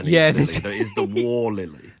Japanese lily that is the war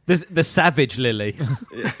lily? The savage lily.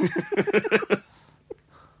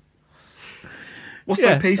 What's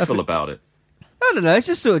so peaceful about it? I don't know. It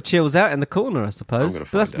just sort of chills out in the corner, I suppose. But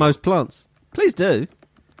that's most plants. Please do.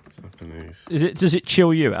 Japanese. Does it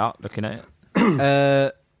chill you out looking at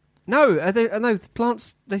it? No, I know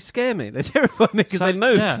plants. They scare me. They terrify me because they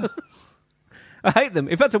move. Yeah. I hate them.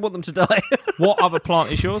 In fact, I want them to die. What other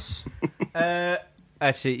plant is yours?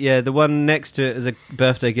 Actually, yeah, the one next to it is a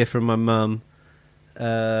birthday gift from my mum.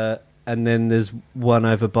 And then there's one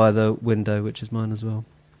over by the window, which is mine as well.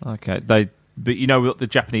 Okay, but you know what the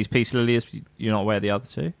Japanese peace lily is? You're not aware of the other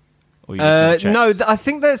two? Or you just no, I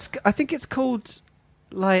think it's called,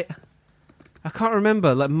 like, I can't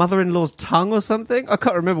remember, like mother-in-law's tongue or something. I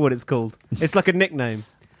can't remember what it's called. It's like a nickname.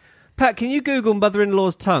 Pat, can you Google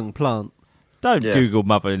mother-in-law's tongue plant? Don't Google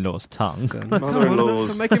mother-in-law's tongue.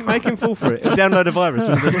 Mother-in-law's make him fall for it. He'll download a virus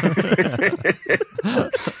from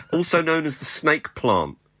this. Also known as the snake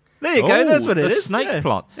plant. There you go. That's what it is. The snake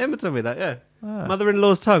plant. Emma told me that. Yeah.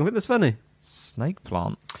 Mother-in-law's tongue. I think that's funny. Snake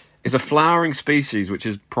plant is a flowering species which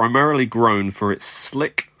is primarily grown for its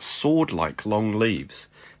slick, sword-like long leaves.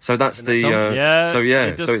 So that's so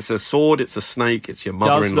it's a sword, it's a snake, it's your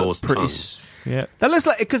mother-in-law's tongue. Yeah, that looks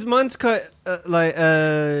like, because mine's quite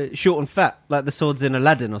short and fat, like the swords in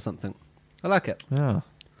Aladdin or something. I like it. Yeah.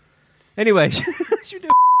 Anyway, should we do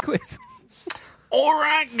a quiz? All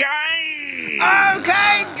right, guys.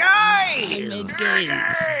 Okay, guys.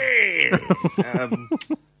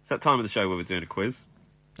 It's that time of the show where we're doing a quiz.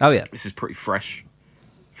 Oh yeah, this is pretty freshly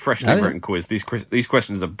written quiz. These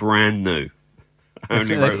questions are brand new. I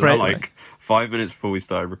only wrote them like 5 minutes before we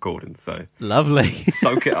started recording, so lovely.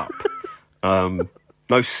 Soak it up.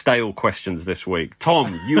 No stale questions this week.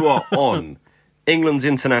 Tom, you are on England's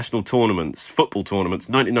international tournaments, football tournaments,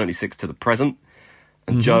 1996 to the present.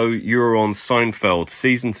 And Joe, you're on Seinfeld,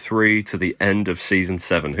 season 3 to the end of season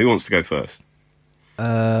 7. Who wants to go first? Go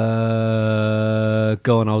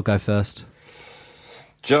on, I'll go first.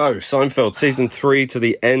 Joe, Seinfeld, season 3 to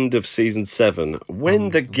the end of season 7. When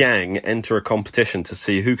the gang enter a competition to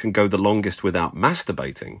see who can go the longest without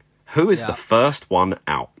masturbating, who is the first one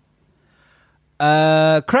out?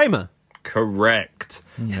 Kramer. Correct.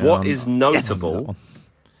 Yes. What is notable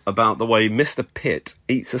about the way Mr. Pitt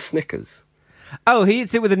eats a Snickers? Oh, he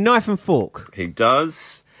eats it with a knife and fork. He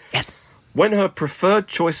does. Yes. When her preferred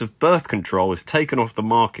choice of birth control is taken off the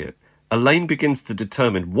market, Elaine begins to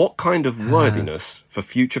determine what kind of worthiness for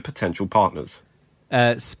future potential partners.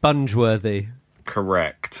 Sponge-worthy.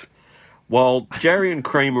 Correct. While Jerry and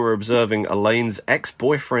Kramer are observing Elaine's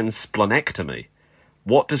ex-boyfriend's splenectomy,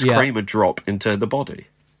 what does Kramer drop into the body?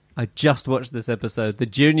 I just watched this episode. The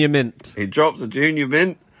Junior Mint. He drops a Junior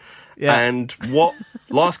Mint. Yeah. And what...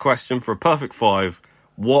 last question for a perfect 5.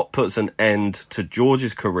 What puts an end to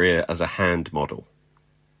George's career as a hand model?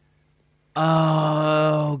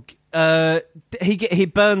 Oh... he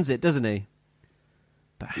burns it, doesn't he?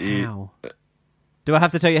 But how? Do I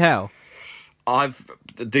have to tell you how?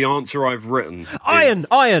 The answer I've written. Iron!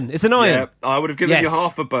 It's an iron. Yeah, I would have given you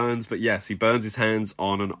half for burns, but yes, he burns his hands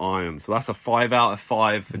on an iron. So that's a 5 out of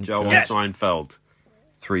 5 for Joe on Seinfeld.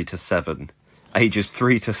 3 to 7. Ages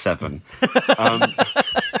 3 to 7.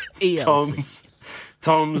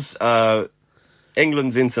 Tom's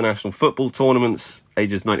England's international football tournaments,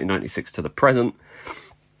 ages 1996 to the present.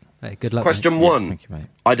 Hey, good luck. Question 1. Thank you, mate.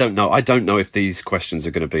 I don't know if these questions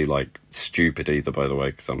are going to be like stupid either, by the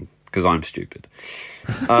way, because I'm because I'm stupid.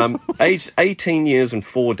 Aged 18 years and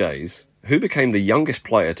 4 days, who became the youngest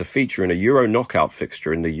player to feature in a Euro knockout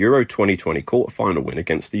fixture in the Euro 2020 quarter-final win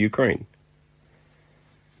against the Ukraine?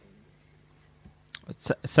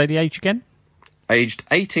 Say the age again. Aged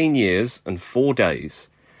 18 years and 4 days,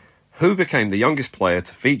 who became the youngest player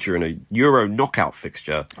to feature in a Euro knockout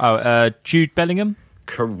fixture? Jude Bellingham.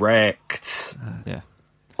 Correct. Yeah.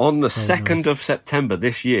 On the 2nd of September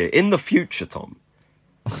this year, in the future, Tom,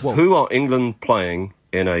 who are England playing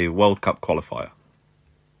in a World Cup qualifier?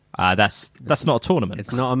 That's not a tournament.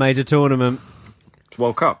 It's not a major tournament. It's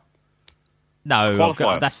World Cup. No,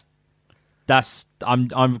 Qualifier.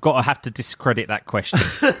 I've got to have to discredit that question.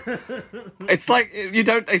 It's like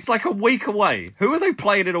it's like a week away. Who are they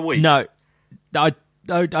playing in a week? No, I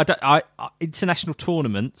international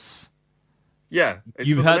tournaments. Yeah, it's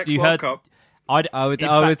You for the heard. next You World heard. Cup.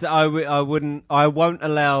 I wouldn't. I won't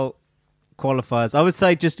allow qualifiers. I would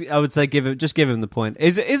say give him the point.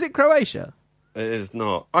 Is it Croatia? It is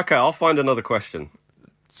not. Okay, I'll find another question.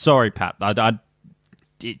 Sorry, Pat. I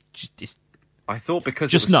thought because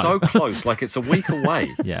Just it was no. so close, like it's a week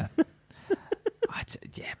away. Yeah. But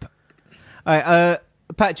All right,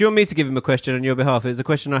 Pat, do you want me to give him a question on your behalf? It was a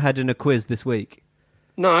question I had in a quiz this week.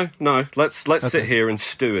 No. Let's sit here and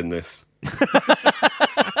stew in this.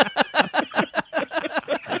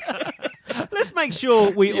 Let's make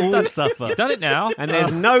sure we all suffer. you've done it now. And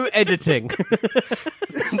there's no editing.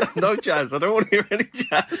 No jazz. I don't want to hear any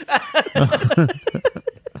jazz.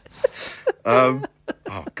 Oh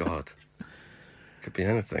God, could be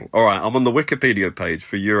anything. All right, I'm on the Wikipedia page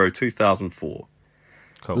for Euro 2004.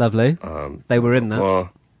 Cool. Lovely. They were in that.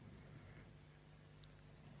 Well,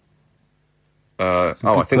 I think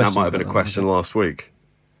that questions might have been a about that, question last week.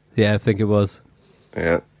 Yeah, I think it was.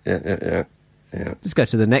 Yeah. Just go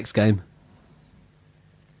to the next game.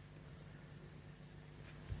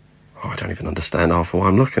 Oh, I don't even understand half of what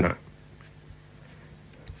I'm looking at.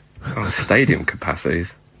 Oh, stadium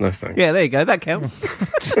capacities. No thanks. Yeah, there you go. That counts.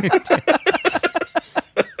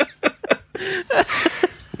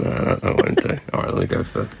 No, that won't do. All right, let me go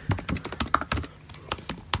for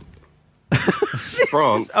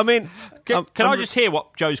France. I mean, Can I just hear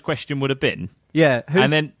what Joe's question would have been? yeah.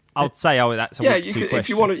 And then I'll say, that's a Yeah, week you two could, question. if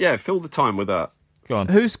you want to. Yeah, fill the time with that. Go on.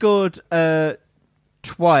 Who scored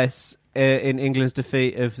twice in England's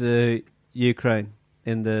defeat of the Ukraine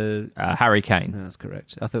in the? Harry Kane. No, that's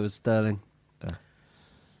correct. I thought it was Sterling.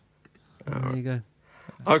 There you go.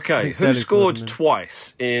 Okay, who Sterling scored scored them.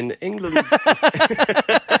 twice in England?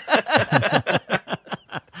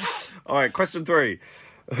 All right, question 3.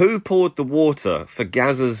 Who poured the water for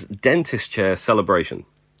Gaza's dentist chair celebration?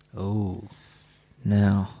 Oh,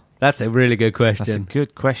 Now, that's a really good that's a question.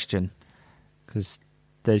 good question. Because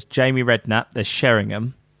there's Jamie Redknapp, there's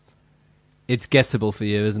Sheringham. It's gettable for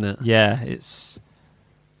you, isn't it? Yeah, it's...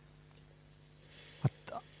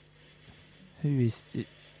 Who is it?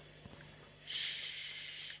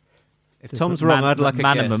 If Tom's wrong, I'd like a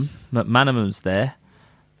guess. McManaman's there.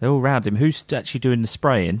 They're all round him. Who's actually doing the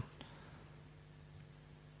spraying?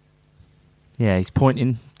 Yeah, he's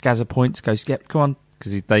pointing. Gaza points, goes, yep, come on.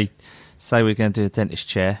 Because they say we're going to do a dentist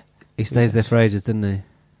chair. He stays there for ages, doesn't he?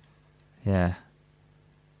 Yeah.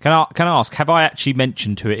 Can I ask, have I actually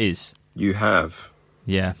mentioned who it is? You have.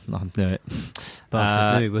 Yeah, I knew it.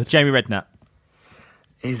 Bastard knew he would. Jamie Redknapp.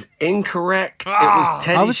 Is incorrect. It was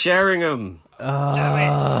Teddy Sheringham.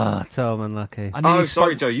 Ah, Tom, unlucky. I knew Oh, he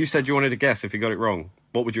sorry, spoke- Joe. You said you wanted to guess if you got it wrong.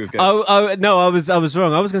 What would you have guessed? Oh, no, I was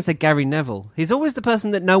wrong. I was going to say Gary Neville. He's always the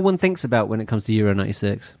person that no one thinks about when it comes to Euro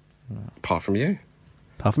 96. Apart from you,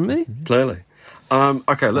 Apart from me. clearly.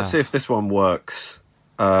 Okay, let's see if this one works.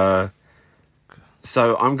 So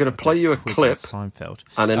I'm going to play you a Was clip that Seinfeld.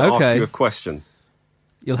 and then Okay. ask you a question.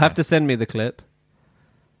 You'll have to send me the clip.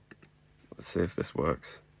 Let's see if this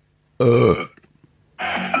works.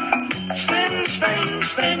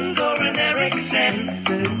 Sven, Goran Eriksson.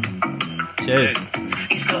 Dude.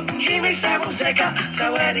 He's got Jimmy Savile Zegger,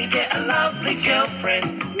 so where'd he get a lovely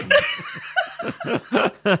girlfriend?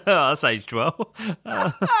 That's aged well.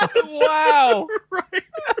 Wow. Right.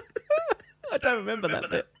 I don't remember that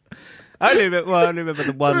bit. I only remember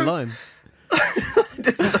the one line. I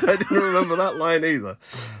didn't remember that line either.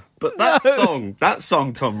 But that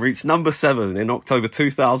song, Tom, reached number 7 in October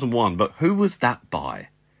 2001. But who was that by?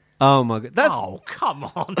 Oh my god. That's Oh, come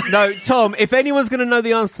on. no, Tom. If anyone's going to know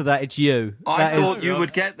the answer to that, it's you. I That thought is- you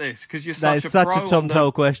would get this because you're That such is a such pro a Tom on the-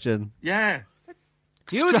 Toll question. Yeah.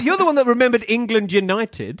 You're the one that remembered England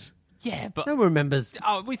United. Yeah, but No one remembers.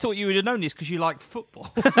 oh, we thought you would have known this because you like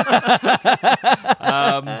football.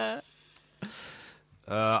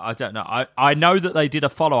 I don't know. I know that they did a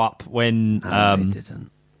follow-up when They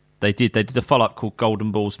didn't. They did a follow-up called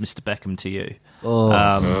Golden Balls, Mr. Beckham to You.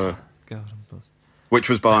 Golden Balls. Which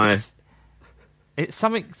was by... It's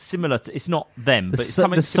something similar to... It's not them, but it's The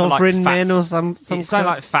something similar Sovereign like Men Fats. or some It's something kind-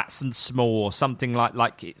 like Fats and Small or something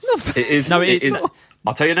like it's... It is. No, it it's is. not.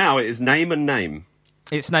 I'll tell you now. It is Name and Name.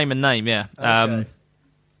 It's name and name, yeah.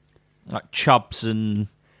 Like Chubbs and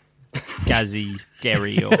Gazzy,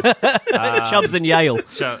 Gary, or... Chubbs and Yale.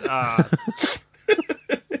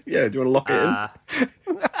 Yeah, do you want to lock it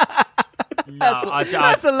in?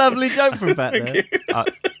 That's a lovely joke from back there.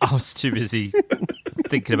 I was too busy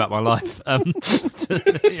thinking about my life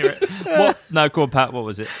to hear it. What? No, go on, Pat. What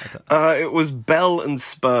was it? It was Bell and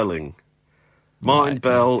Sperling. Martin Right,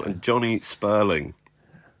 Bell and Johnny Sperling.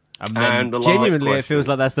 And then, And the live Genuinely, it question. feels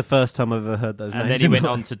like that's the first time I've ever heard those names. and then he went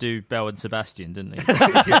on to do Bell and Sebastian, didn't he?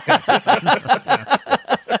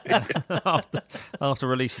 After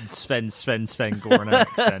releasing Sven, Goran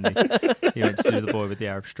Eriksson, he went to do The Boy with the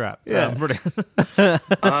Arab Strap. Yeah. Brilliant.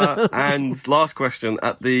 And last question.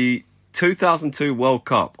 At the 2002 World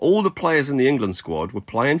Cup, all the players in the England squad were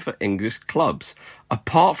playing for English clubs,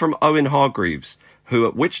 apart from Owen Hargreaves, who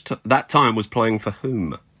at that time was playing for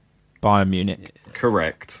whom? Bayern Munich.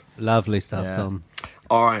 Correct. Lovely stuff, Yeah. Tom.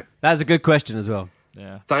 All right. That's a good question as well.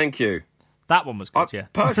 Yeah, Thank you. that one was good. Yeah.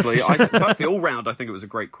 Personally, all round, I think it was a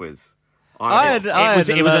great quiz. It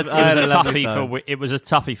was a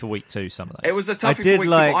toughie for week 2. Some of those. It was a I toughie did for week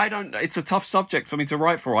like- two. I don't. It's a tough subject for me to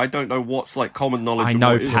write for. I don't know what's like common knowledge. I and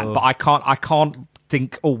know, what isn't. Pat, but I can't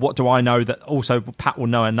think. Oh, what do I know that also Pat will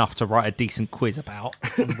know enough to write a decent quiz about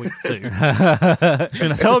in week 2?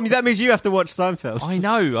 Tom, that means you have to watch Seinfeld. I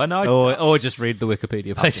know. Or just read the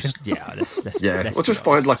Wikipedia page. Let's Yeah, let's we'll be just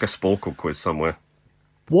find honest. like a Sporkle quiz somewhere.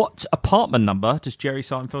 What apartment number does Jerry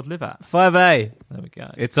Seinfeld live at? 5A. There we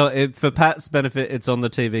go. It's on, for Pat's benefit, it's on the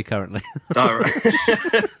TV currently. All right.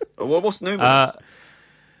 Well, what's new?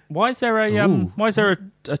 Why is there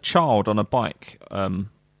a child on a bike on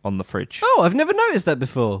the fridge? Oh, I've never noticed that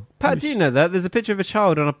before. Pat, do you know that? There's a picture of a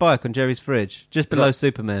child on a bike on Jerry's fridge, just below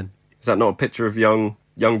Superman. Is that not a picture of young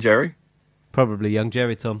Jerry? Probably young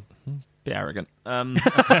Jerry, Tom. Bit arrogant.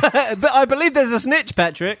 But I believe there's a snitch,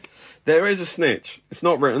 Patrick. There is a snitch. It's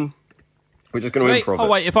not written. We're just going to Wait, improv oh it.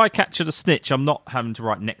 wait, if I capture the snitch, I'm not having to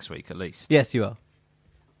write next week at least. Yes, you are.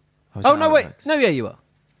 Is Oh, that no, how it wait. works? No, yeah, you are.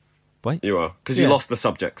 You are because you Yeah. lost the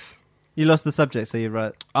subjects. You lost the subject, so you're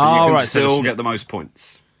right. But you Oh, can right. still so the get the most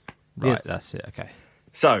points. right, Yes. that's it. Okay.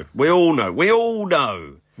 So we all know We all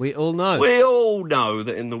know.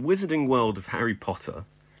 that in the wizarding world of Harry Potter,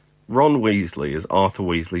 Ron Weasley is Arthur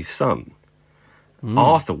Weasley's son.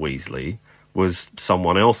 Arthur Weasley was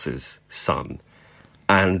someone else's son.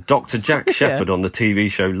 And Dr. Jack Shepherd on the TV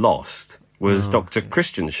show Lost was Dr.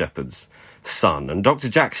 Christian Shepherd's son. And Dr.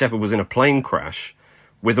 Jack Shepherd was in a plane crash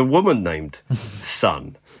with a woman named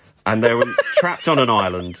Sun. And they were trapped on an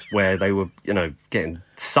island where they were, getting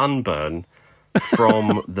sunburn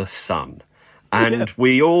from the sun. And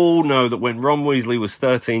we all know that when Ron Weasley was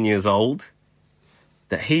 13 years old,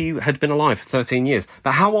 that he had been alive for 13 years.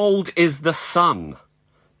 But how old is the sun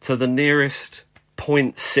to the nearest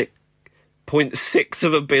 0.6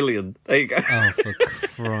 of a billion? There you go. Oh, for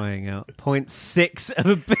crying out. 0.6 of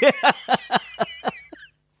a bit.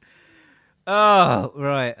 Oh,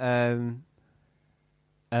 right.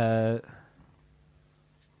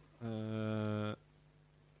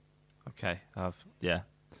 Okay.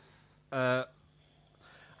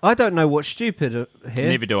 I don't know what's stupid here.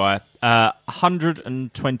 Neither do I.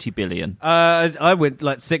 120 billion. I went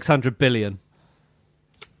like 600 billion.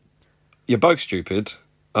 You're both stupid.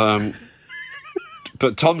 But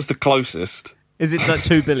Tom's the closest. Is it like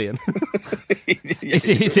 2 billion? Is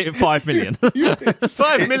it 5 million?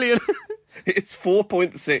 5 million. It's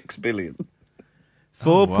 4.6 billion.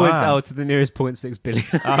 4 wow. points out to the nearest 0.6 billion.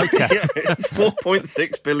 Okay. It's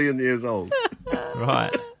 4.6 billion years old. Right.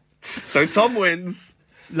 So Tom wins.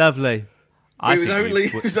 Lovely. I He was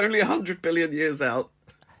think only 100 billion years out.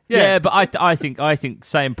 Yeah, but I think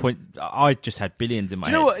same point. I just had billions in my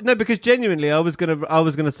Do you head. know what? No, because genuinely, I was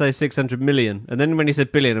gonna say 600 million, and then when he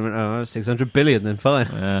said billion, I went, oh, 600 billion. Then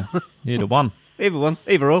fine, You'd have won. either one,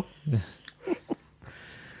 either or.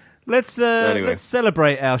 Let's Anyway. let's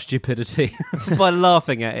celebrate our stupidity by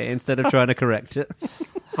laughing at it instead of trying to correct it.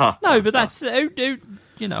 No, but that's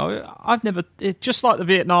I've never. It's just like the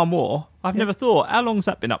Vietnam War. I've never thought. How long's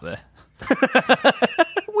that been up there?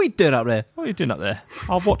 We do it up there. What are you doing up there?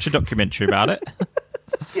 I'll watch a documentary about it.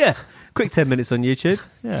 Yeah, quick 10 minutes on YouTube.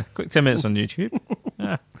 Yeah, quick 10 minutes on YouTube.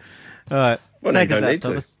 Yeah. All right, Well, take you us don't out, need to.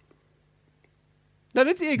 Thomas. Don't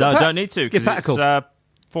need to. You No, got Pat. don't need to. Give 'cause Pat a call. it's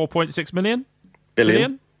 4.6 million.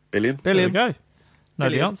 Billion. There we go. Know the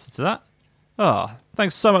Billion. answer to that.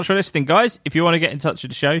 Thanks so much for listening, guys. If you want to get in touch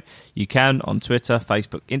with the show, you can on Twitter,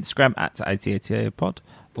 Facebook, Instagram at ATATAPod.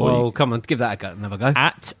 Well, come on, give that another go.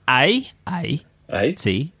 At AATTAPOD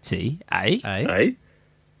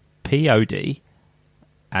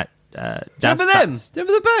at Remember them?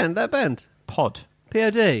 Remember the band? That band? Pod.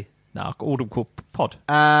 POD. No, I've got all them called Pod.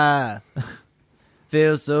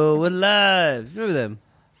 Feel so alive. Remember them?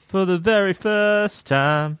 For the very first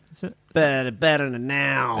time. Is it? Better than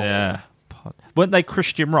now. Yeah. Pod. Weren't they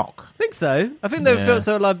Christian rock? I think so. I think they Yeah. felt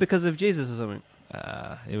so alive because of Jesus or something.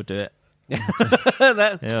 He'll do it.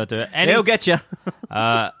 That, He'll do it. he'll get you.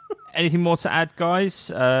 Anything more to add, guys?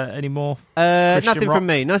 Any more? Nothing rock? from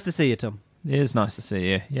me. Nice to see you, Tom. It is nice to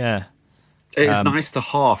see you. Yeah. It is nice to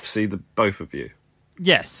half see the both of you.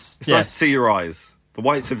 Yes. It's nice to see your eyes. The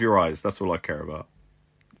whites of your eyes. That's all I care about.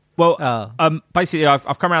 Well, basically,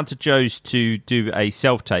 I've come around to Joe's to do a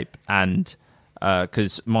self-tape, and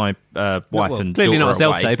because my wife and clearly daughter not a are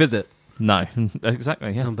self-tape, away. is it? No,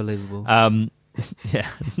 exactly. Yeah. Unbelievable. Yeah,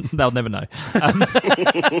 they'll never know. And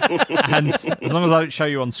as long as I don't show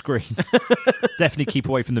you on screen, definitely keep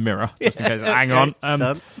away from the mirror, just in case. Hang on.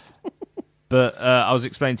 Done. But I was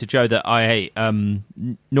explaining to Joe that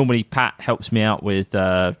normally Pat helps me out with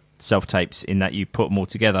self-tapes in that you put them all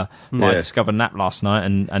together. But I discovered an app last night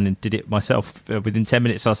and did it myself within 10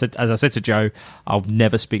 minutes. So as I said to Joe, I'll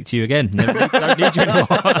never speak to you again. Don't need you anymore.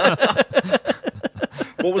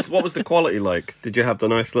 What was the quality like? Did you have the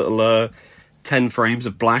nice little 10 frames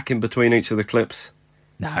of black in between each of the clips?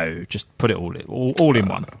 No, just put it all in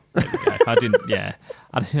one. There we go. I didn't. Yeah,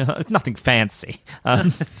 nothing fancy.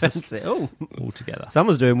 Fancy. Oh, All together.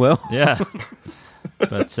 someone's doing well. Yeah.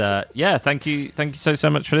 But thank you so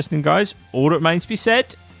much for listening, guys. All that remains to be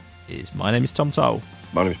said is my name is Tom Toll.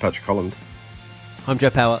 My name's Patrick Holland. I'm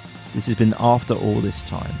Joe Power. This has been After All This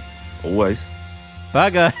Time. Always.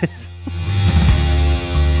 Bye, guys.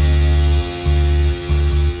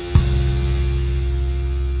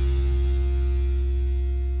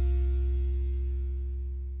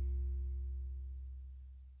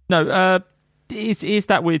 No, is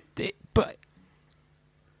that with? But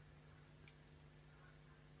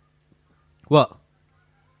What?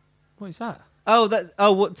 what is that? Oh, that.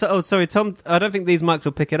 Oh, what? Oh, sorry, Tom. I don't think these mics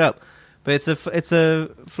will pick it up, but it's a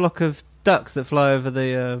flock of ducks that fly over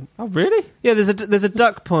the. Oh, really? Yeah, there's a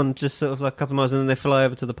duck pond just sort of like a couple of miles, and then they fly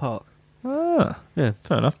over to the park. Ah, Yeah.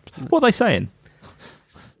 fair enough. What are they saying?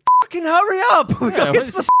 Fucking hurry up! We got to get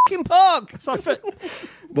to the fucking park. So I fe-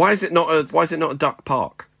 Why is it not a duck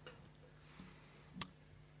park?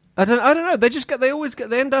 I don't know.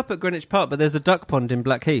 They end up at Greenwich Park, but there's a duck pond in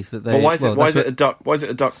Blackheath that they. Well, why is that's it a duck? Why is it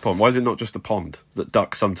a duck pond? Why is it not just a pond that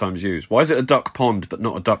ducks sometimes use? Why is it a duck pond but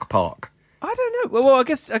not a duck park? I don't know. Well, I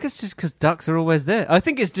guess just because ducks are always there. I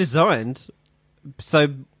think it's designed so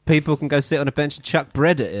people can go sit on a bench and chuck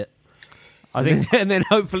bread at it. I think and then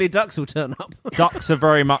hopefully ducks will turn up. ducks are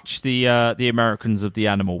very much the Americans of the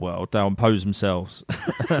animal world. They'll impose themselves.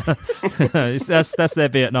 That's their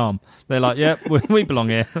Vietnam. They're like, yeah, we belong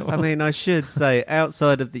here. I mean, I should say,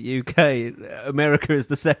 outside of the UK, America is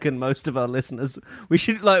the second most of our listeners. We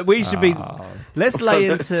should be. Let's lay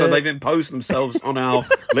into. So they've imposed themselves on our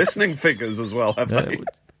listening figures as well, have they?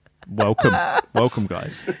 Welcome,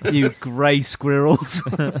 guys. You grey squirrels.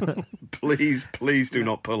 Please do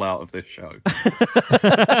not pull out of this show.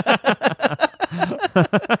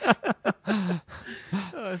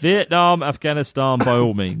 Vietnam, Afghanistan, by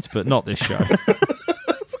all means, but not this show.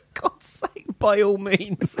 For God's sake, by all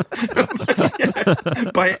means.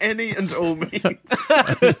 By any and all means.